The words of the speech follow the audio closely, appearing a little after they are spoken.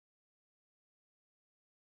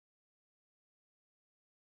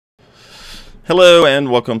Hello and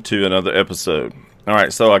welcome to another episode.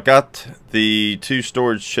 Alright, so I got the two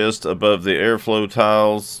storage chests above the airflow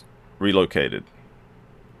tiles relocated.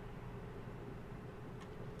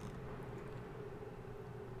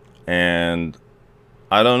 And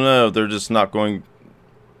I don't know, they're just not going...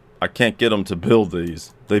 I can't get them to build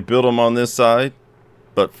these. They built them on this side,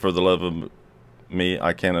 but for the love of me,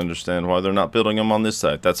 I can't understand why they're not building them on this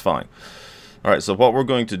side. That's fine. Alright, so what we're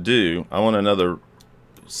going to do, I want another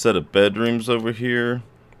set of bedrooms over here.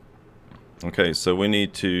 Okay, so we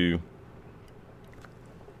need to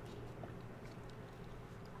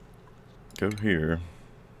go here,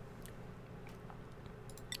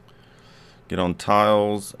 get on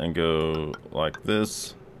tiles and go like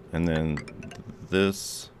this, and then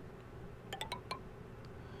this.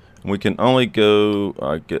 We can only go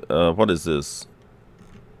what is this?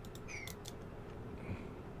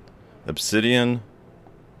 Obsidian.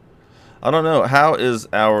 I don't know, how is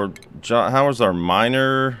our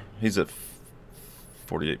miner? He's at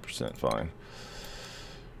 48%, fine.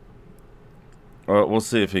 We'll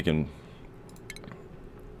see if he can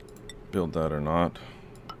build that or not.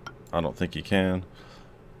 I don't think he can.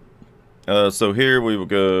 So here we will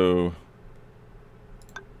go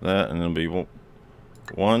that, and it'll be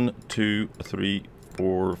 1, 2, 3,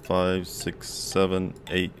 4, 5, 6, 7,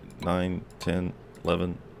 8, 9, 10,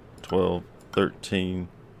 11, 12, 13.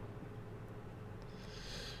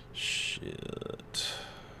 Shit.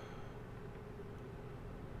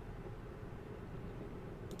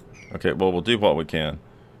 Okay, well, we'll do what we can.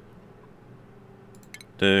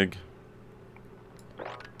 Dig.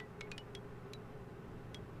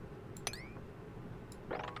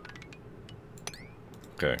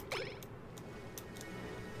 Okay.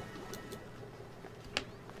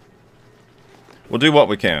 We'll do what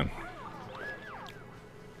we can.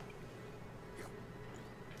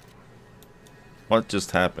 What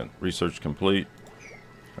just happened? Research complete.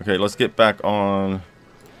 Okay, let's get back on.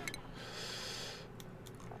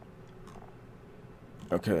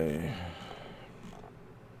 Okay.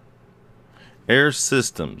 Air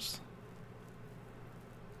systems.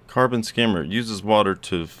 Carbon skimmer uses water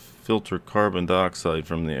to filter carbon dioxide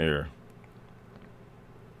from the air.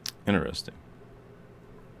 Interesting.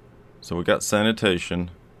 So we got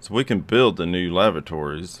sanitation. So we can build the new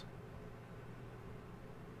lavatories.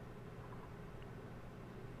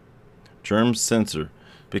 Germ sensor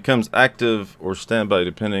becomes active or standby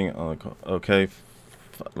depending on. Okay,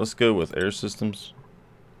 let's go with air systems,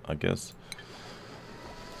 I guess.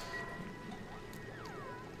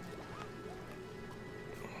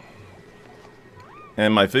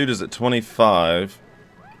 And my food is at 25.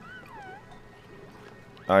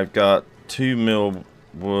 I've got 2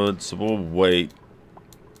 millwood, so we'll wait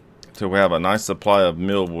till we have a nice supply of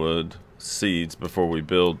millwood seeds before we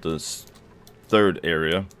build this third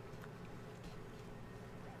area.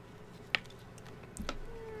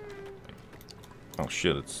 Oh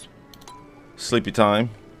shit, it's sleepy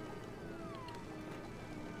time.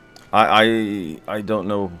 I don't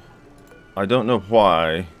know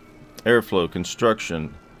why. Airflow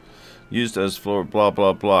construction used as floor blah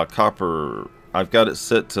blah blah copper. I've got it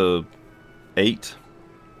set to 8.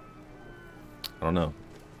 I don't know.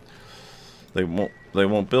 They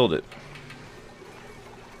won't build it.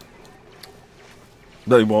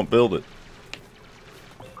 They won't build it.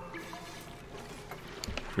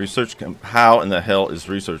 Research how in the hell is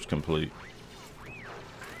research complete?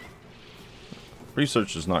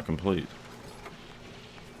 Research is not complete.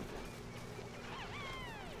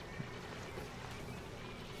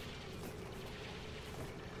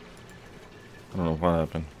 I don't know what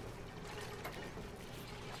happened.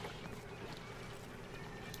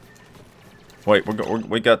 Wait,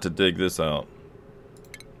 we got to dig this out.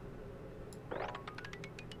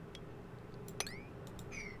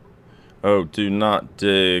 Oh, do not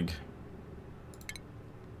dig.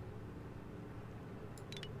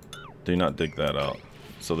 Do not dig that out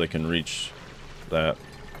so they can reach that.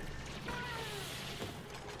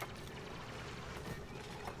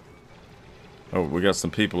 Oh, we got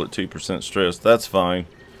some people at 2% stress. That's fine.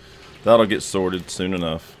 That'll get sorted soon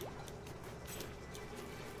enough.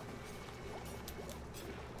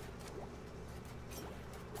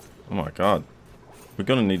 Oh my god. We're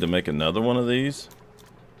gonna need to make another one of these.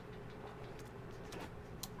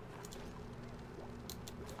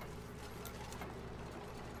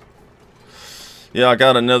 Yeah, I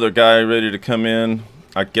got another guy ready to come in.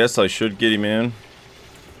 I guess I should get him in.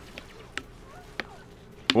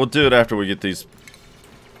 We'll do it after we get these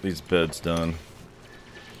beds done.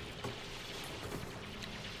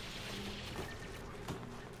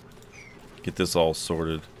 Get this all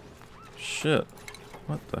sorted. Shit.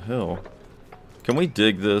 What the hell? Can we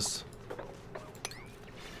dig this?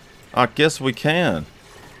 I guess we can.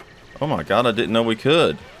 Oh my god, I didn't know we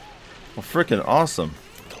could. Well, freaking awesome.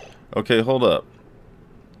 Okay, hold up.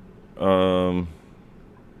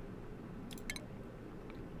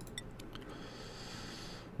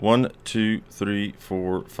 1, 2, 3,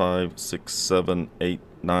 4, 5, 6, 7, 8,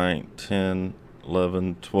 9, 10,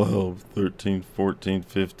 11, 12, 13, 14,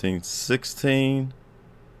 15, 16.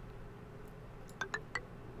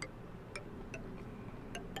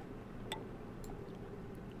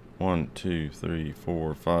 One, 2, 3,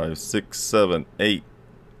 4, 5, 6, 7, 8,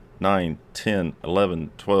 9, 10,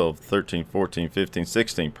 11, 12, 13, 14, 15,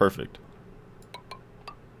 16. Perfect.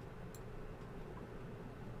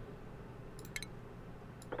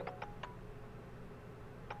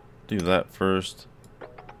 Do that first.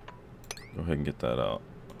 Go ahead and get that out.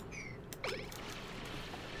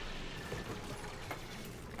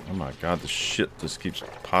 Oh my god, the shit just keeps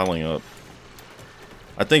piling up.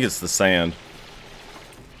 I think it's the sand.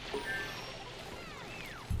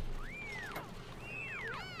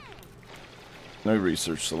 No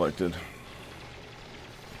research selected.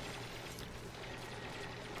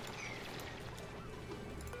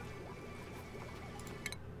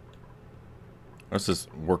 Let's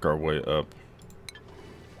just work our way up.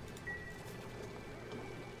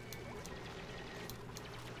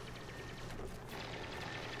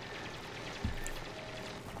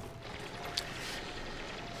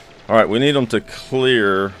 Alright, we need them to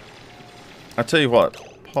clear. I tell you what,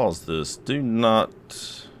 pause this. Do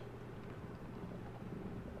not...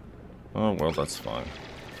 Oh, well, that's fine.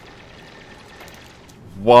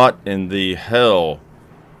 What in the hell?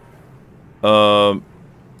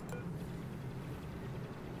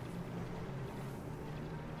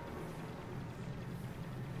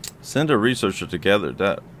 Send a researcher together.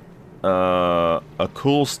 That a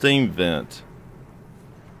cool steam vent.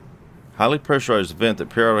 Highly pressurized vent that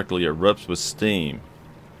periodically erupts with steam.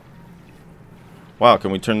 Wow,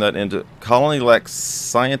 can we turn that into... Colony lacks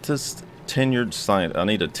scientist, tenured scientist. I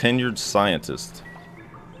need a tenured scientist.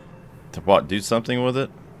 To what, do something with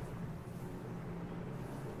it?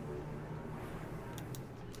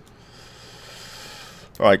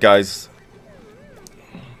 Alright, guys.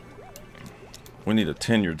 We need a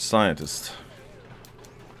tenured scientist.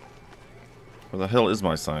 Where the hell is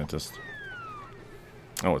my scientist?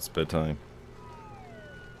 Oh, it's bedtime.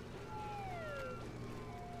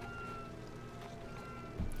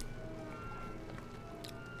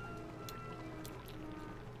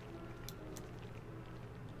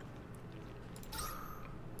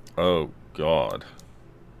 Oh, God.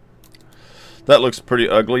 That looks pretty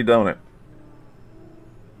ugly, don't it?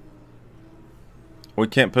 We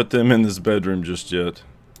can't put them in this bedroom just yet.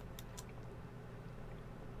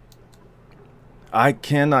 I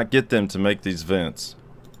cannot get them to make these vents.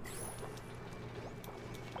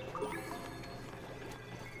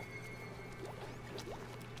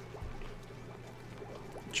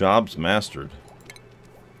 Jobs mastered.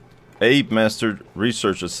 Abe mastered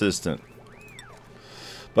research assistant.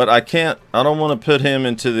 But I can't, I don't want to put him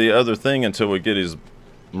into the other thing until we get his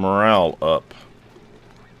morale up.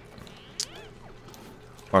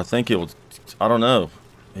 Or I think he'll, I don't know.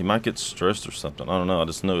 He might get stressed or something. I don't know. I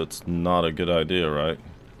just know it's not a good idea, right?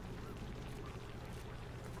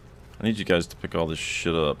 I need you guys to pick all this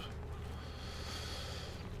shit up.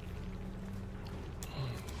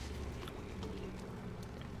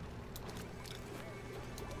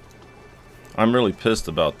 I'm really pissed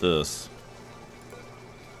about this.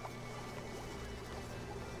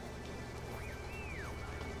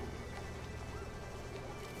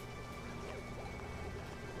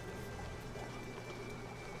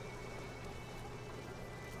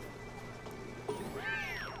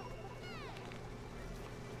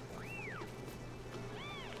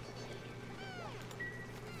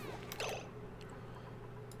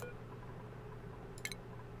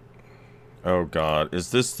 Oh God,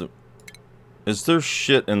 is this the... Is there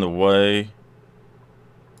shit in the way?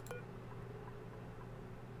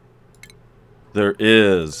 There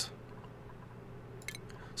is.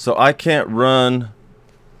 So I can't run...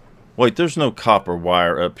 Wait, there's no copper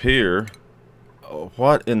wire up here. Oh,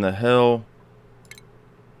 what in the hell?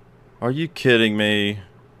 Are you kidding me?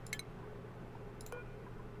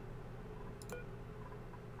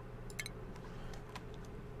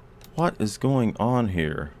 What is going on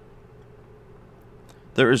here?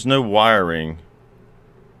 There is no wiring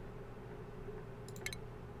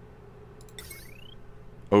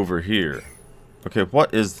over here. Okay,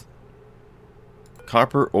 what is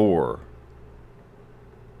copper ore?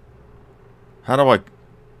 How do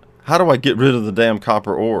I get rid of the damn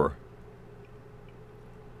copper ore?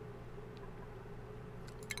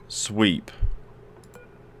 Sweep.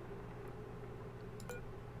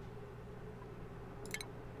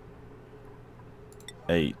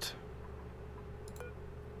 8.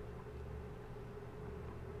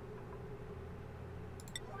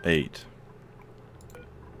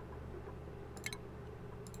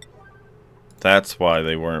 That's why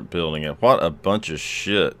they weren't building it. What a bunch of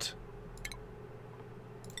shit.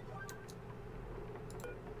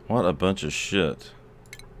 What a bunch of shit.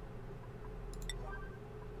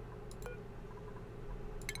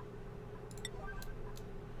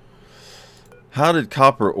 How did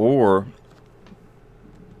copper ore...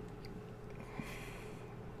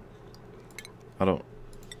 I don't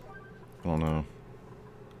know.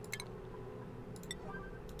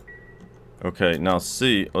 Okay, now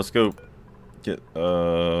C, let's go get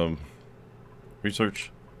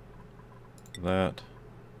research that.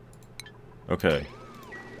 Okay.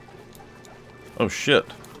 Oh shit.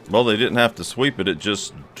 Well, they didn't have to sweep it, it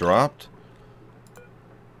just dropped.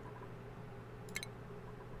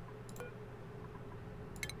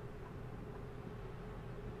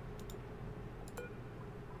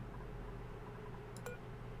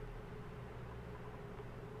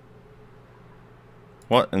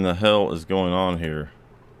 What in the hell is going on here?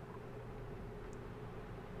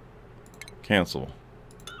 Cancel.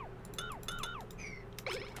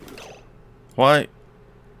 Why?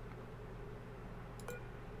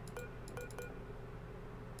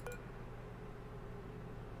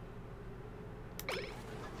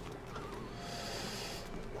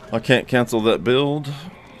 I can't cancel that build.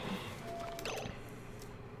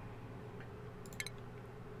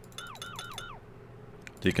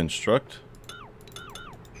 Deconstruct.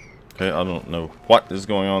 Okay, I don't know what is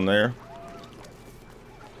going on there.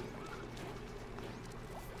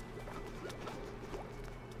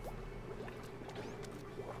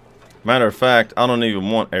 Matter of fact, I don't even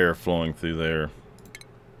want air flowing through there.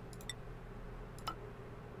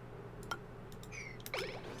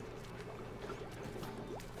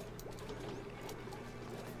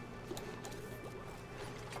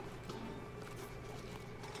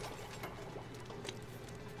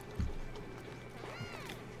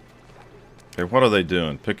 Okay, what are they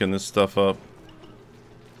doing? Picking this stuff up?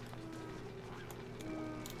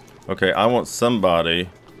 Okay, I want somebody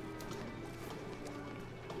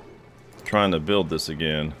trying to build this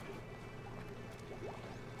again.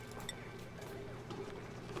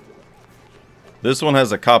 This one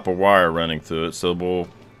has a copper wire running through it, so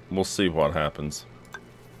we'll see what happens.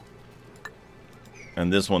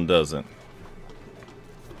 And this one doesn't.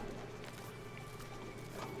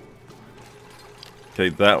 Okay,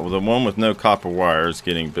 the one with no copper wire is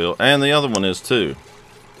getting built, and the other one is too.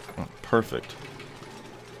 Oh, perfect.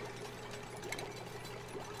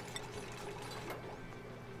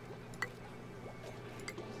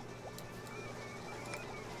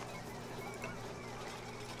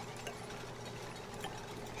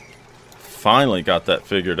 Finally got that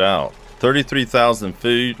figured out. 33,000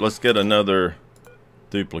 food. Let's get another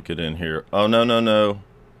duplicate in here. Oh, no, no, no.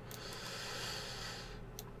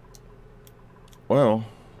 Well,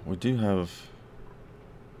 we do have...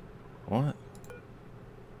 What?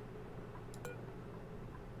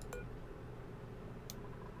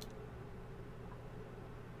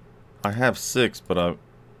 I have 6, but I...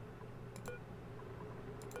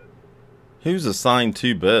 Who's assigned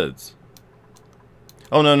 2 beds?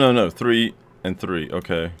 Oh, no, no, no. 3 and 3.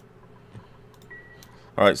 Okay.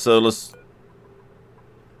 Alright, so let's...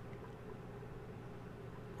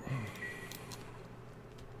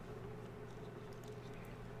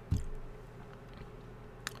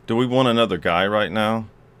 Do we want another guy right now?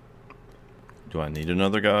 Do I need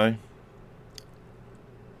another guy?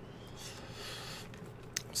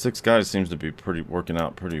 6 guys seems to be working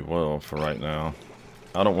out pretty well for right now.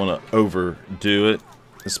 I don't want to overdo it.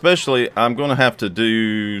 Especially, I'm going to have to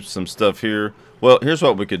do some stuff here. Well, here's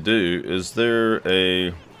what we could do. Is there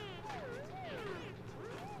a...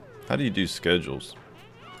 How do you do schedules?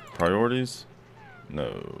 Priorities?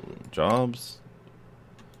 No. Jobs?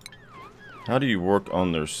 How do you work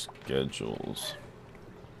on their schedules?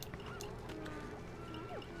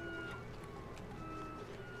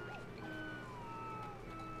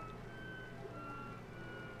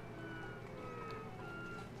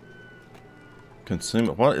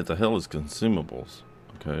 What the hell is consumables?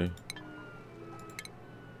 Okay.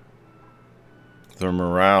 Their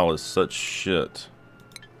morale is such shit.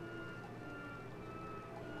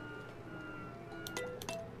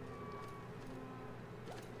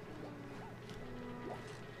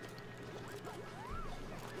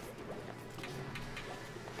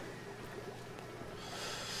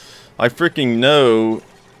 I freaking know.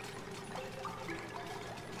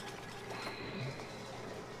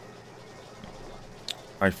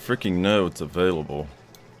 I freaking know it's available.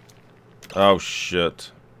 Oh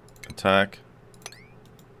shit. Attack.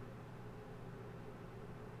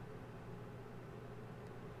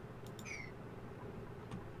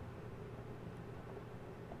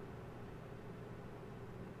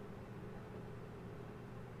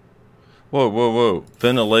 Whoa, whoa, whoa.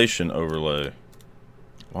 Ventilation overlay.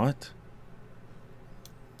 What?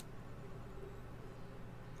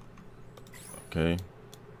 Okay.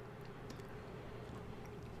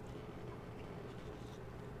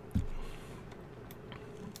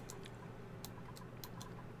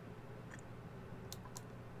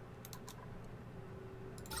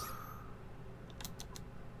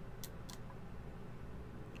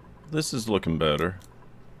 This is looking better.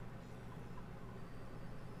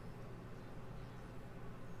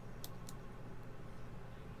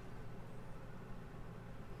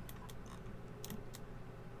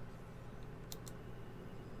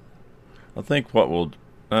 I think what we'll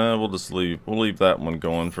just leave that one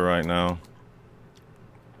going for right now.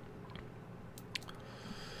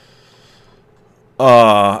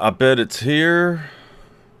 I bet it's here.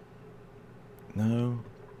 No.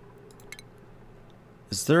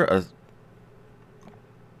 Is there a...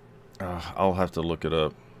 I'll have to look it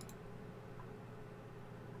up.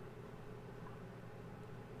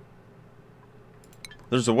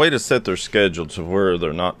 There's a way to set their schedule to where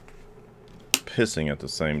they're not pissing at the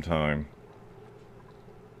same time.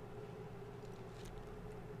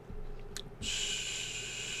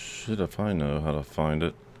 Shit if I know how to find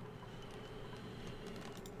it.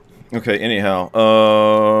 Okay, anyhow.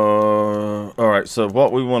 Alright, so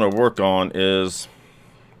what we want to work on is...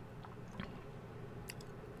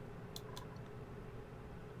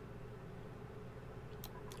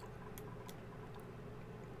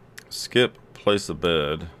 skip place a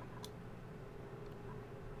bed.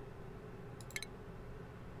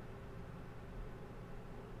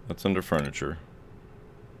 That's under furniture.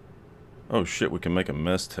 Oh shit, we can make a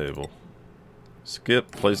mess table.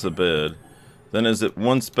 Skip place a bed. Then is it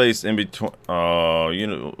one space in between? Oh, you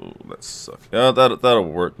know, that sucks. Yeah,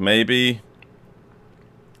 that'll work. Maybe.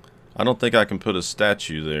 I don't think I can put a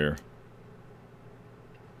statue there.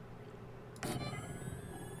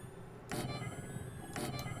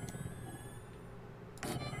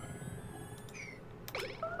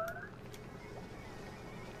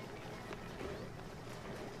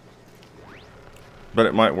 But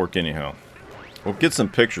it might work anyhow. We'll get some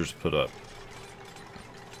pictures put up.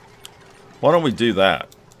 Why don't we do that?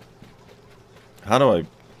 How do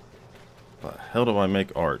the hell do I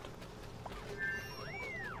make art?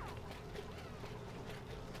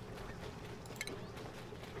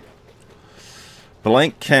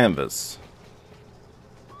 Blank canvas.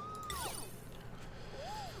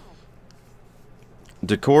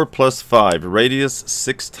 Decor +5. Radius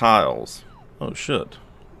 6 tiles. Oh shit.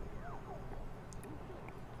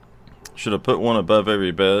 Should I put one above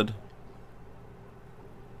every bed?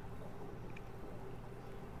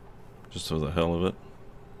 Just for the hell of it.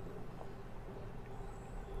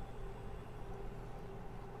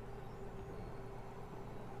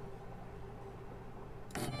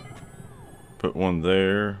 Put one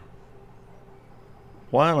there.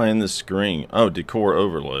 Why am I in this screen? Oh, decor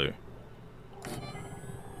overlay.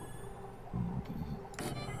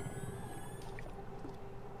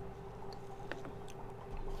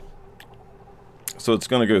 So it's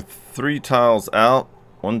going to go 3 tiles out.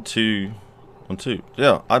 1, 2, 1, 2.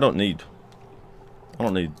 Yeah, I don't need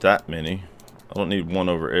that many. I don't need one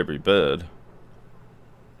over every bed.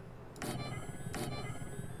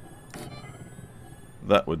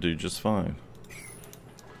 That would do just fine.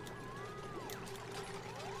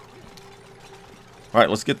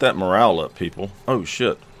 Alright, let's get that morale up, people. Oh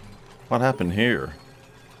shit. What happened here?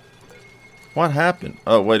 What happened?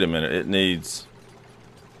 Oh, wait a minute. It needs...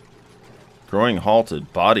 growing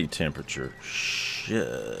halted. Body temperature.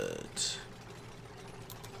 Shit.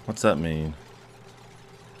 What's that mean?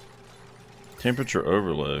 Temperature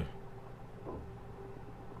overlay.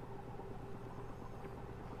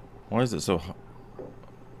 Why is it so hot?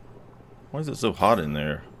 Why is it so hot in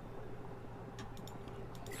there?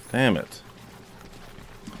 Damn it.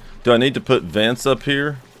 Do I need to put vents up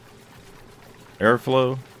here?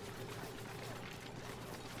 Airflow?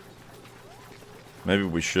 Maybe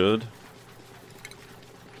we should.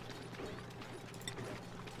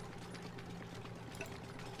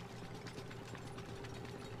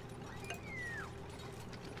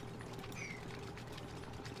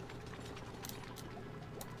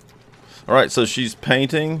 Alright, so she's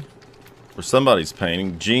painting. Or somebody's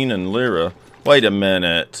painting. Jean and Lyra. Wait a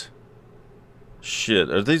minute. Shit,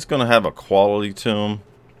 are these going to have a quality to them?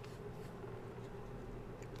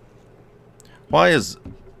 Why is...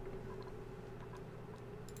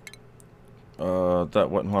 that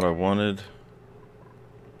wasn't what I wanted.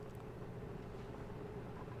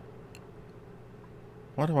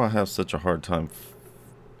 Why do I have such a hard time...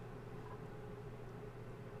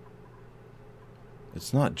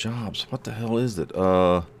 It's not jobs. What the hell is it?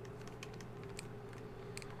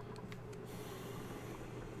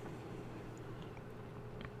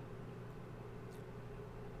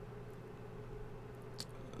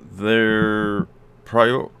 They're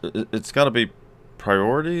it's got to be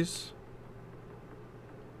priorities.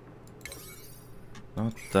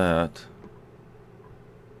 Not that.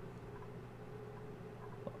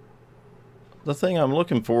 The thing I'm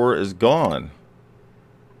looking for is gone.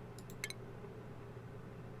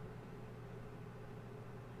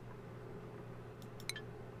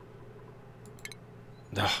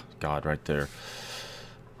 Oh, God, right there.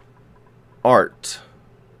 Art.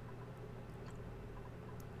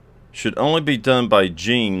 Should only be done by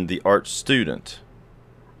Jean, the art student.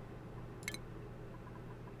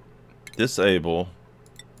 Disable.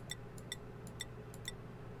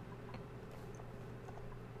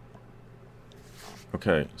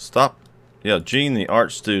 Okay, stop. Yeah, Jean, the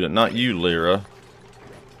art student, not you, Lyra.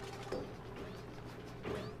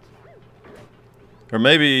 Or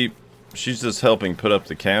maybe she's just helping put up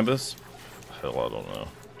the canvas. Hell, I don't know.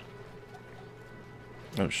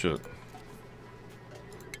 Oh, shit.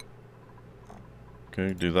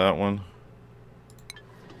 Okay, do that one.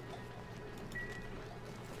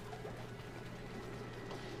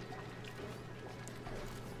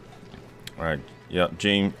 Alright, yeah,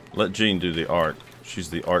 Jean, let Jean do the art. She's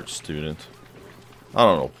the art student. I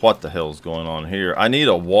don't know what the hell's going on here. I need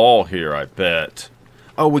a wall here, I bet.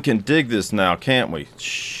 Oh, we can dig this now, can't we?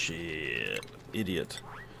 Shit. Idiot.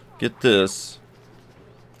 Get this.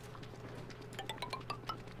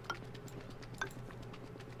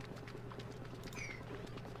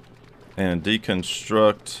 And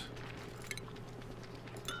deconstruct.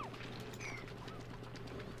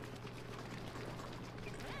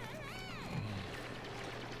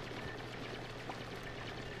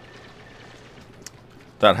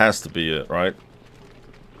 That has to be it, right?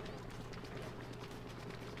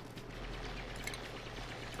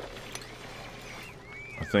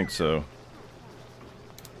 I think so.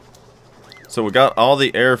 So we got all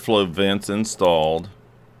the airflow vents installed.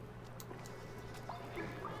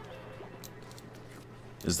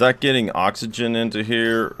 Is that getting oxygen into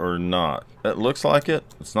here or not? It looks like it.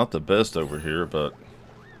 It's not the best over here, but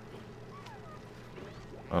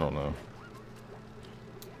I don't know.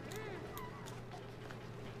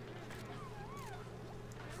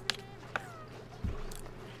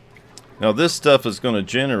 Now this stuff is going to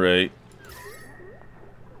generate.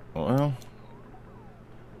 Well,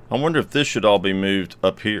 I wonder if this should all be moved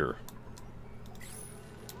up here.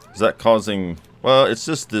 Is that causing? Well, it's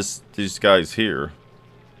just these guys here.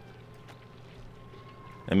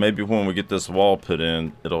 And maybe when we get this wall put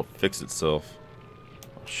in, it'll fix itself.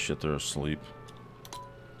 Oh shit, they're asleep.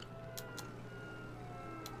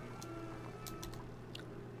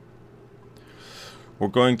 We're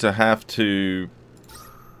going to have to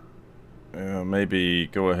maybe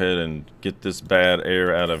go ahead and get this bad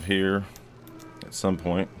air out of here at some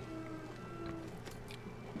point.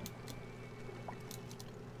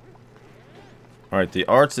 Alright, the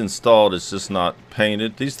art's installed, it's just not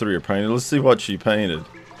painted. These three are painted. Let's see what she painted.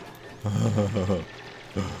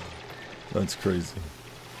 That's crazy.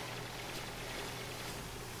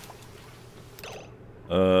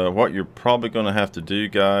 What you're probably going to have to do,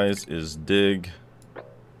 guys, is dig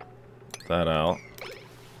that out.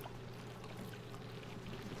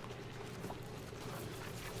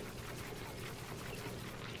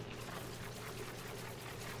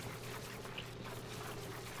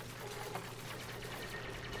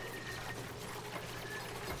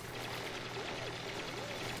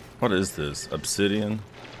 What is this? Obsidian?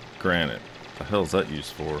 Granite. The hell is that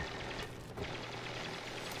used for?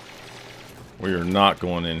 We are not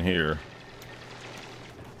going in here.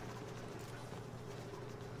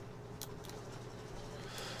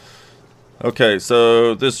 Okay,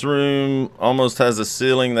 so this room almost has a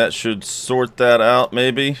ceiling that should sort that out,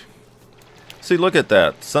 maybe. See, look at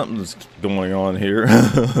that. Something's going on here.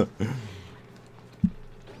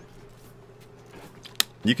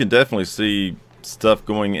 You can definitely see stuff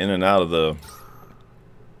going in and out of the...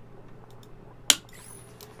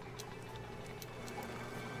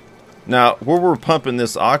 Now, where we're pumping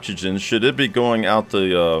this oxygen, should it be going out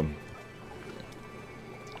the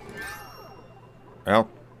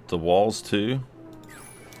walls too?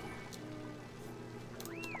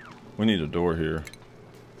 We need a door here.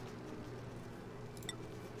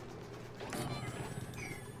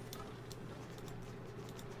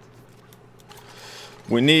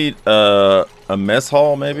 We need a mess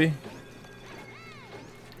hall, maybe,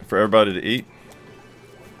 for everybody to eat.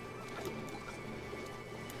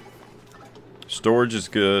 Storage is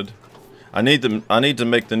good. I need to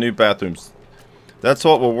make the new bathrooms. That's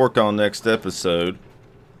what we'll work on next episode.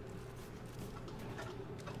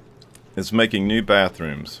 Is making new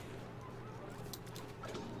bathrooms.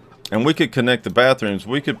 And we could connect the bathrooms.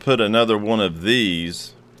 We could put another one of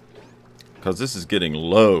these Because this is getting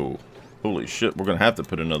low. Holy shit, we're going to have to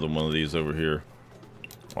put another one of these over here.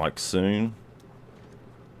 Like soon.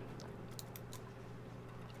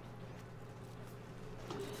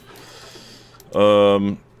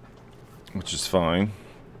 Which is fine.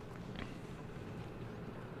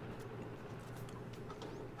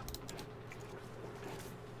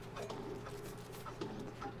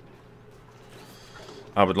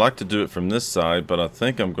 I would like to do it from this side, but I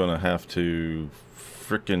think I'm going to have to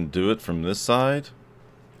frickin' do it from this side.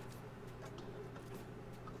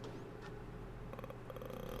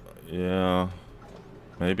 Yeah.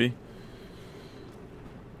 Maybe.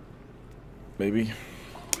 Maybe.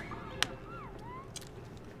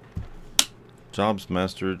 Jobs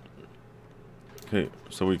mastered. Okay,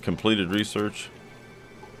 so we completed research.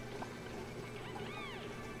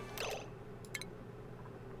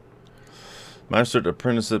 Mastered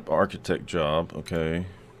apprenticeship architect job. Okay.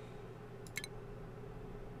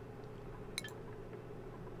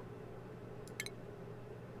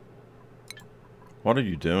 What are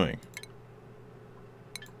you doing?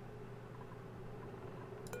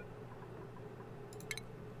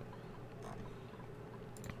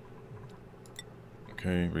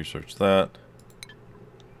 Okay, research that.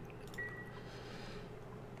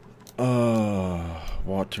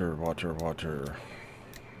 Water.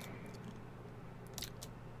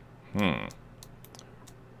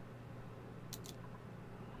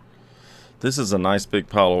 This is a nice big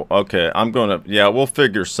pile of, okay, I'm gonna, yeah, we'll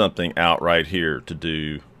figure something out right here to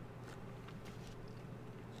do.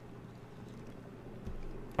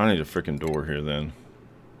 I need a freaking door here then.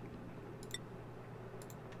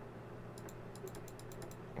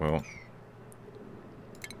 Well,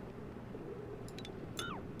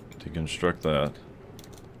 deconstruct that.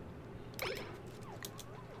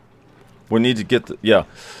 We need to get the, yeah.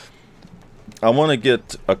 I want to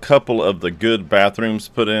get a couple of the good bathrooms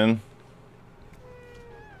put in.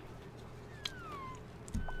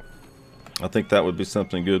 I think that would be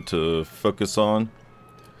something good to focus on.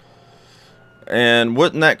 And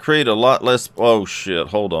wouldn't that create a lot less, oh shit,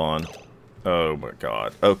 hold on. Oh my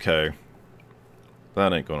god, okay.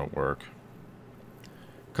 That ain't gonna work.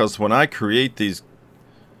 Because when I create these,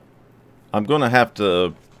 I'm gonna have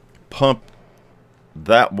to pump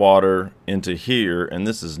that water into here, and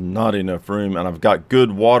this is not enough room, and I've got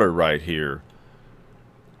good water right here.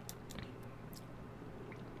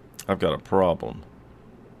 I've got a problem.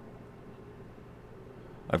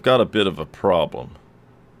 I've got a bit of a problem.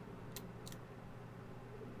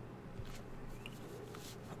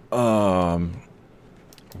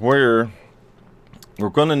 Where we're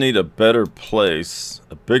going to need a better place,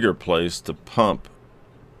 a bigger place to pump.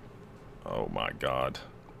 Oh my god.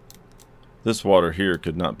 This water here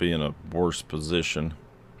could not be in a worse position.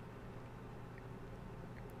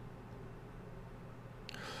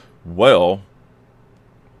 Well,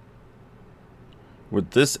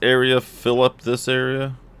 would this area fill up this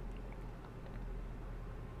area?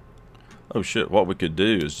 Oh shit, what we could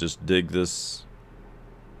do is just dig this.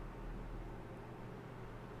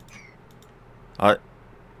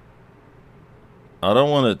 I don't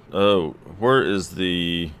want to, oh, where is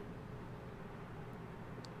the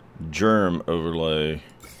germ overlay?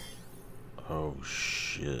 Oh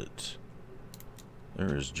shit.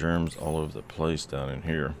 There is germs all over the place down in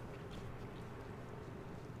here.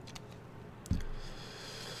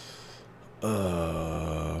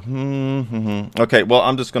 Okay, well,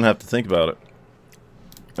 I'm just gonna have to think about it.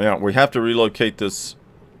 Yeah, we have to relocate this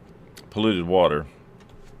polluted water.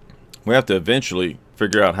 We have to eventually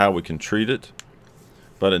figure out how we can treat it.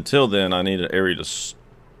 But until then, I need an area to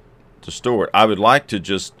store it. I would like to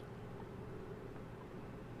just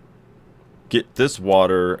get this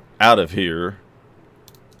water out of here,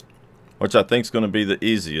 which I think is going to be the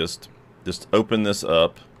easiest. Just open this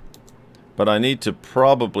up. But I need to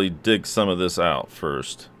probably dig some of this out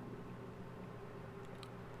first.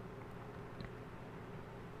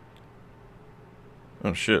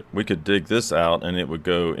 Oh shit, we could dig this out and it would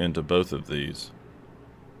go into both of these.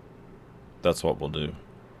 That's what we'll do.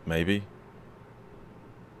 Maybe.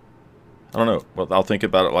 I don't know. Well, I'll think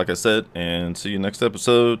about it like I said, and see you next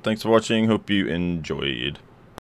episode. Thanks for watching. Hope you enjoyed.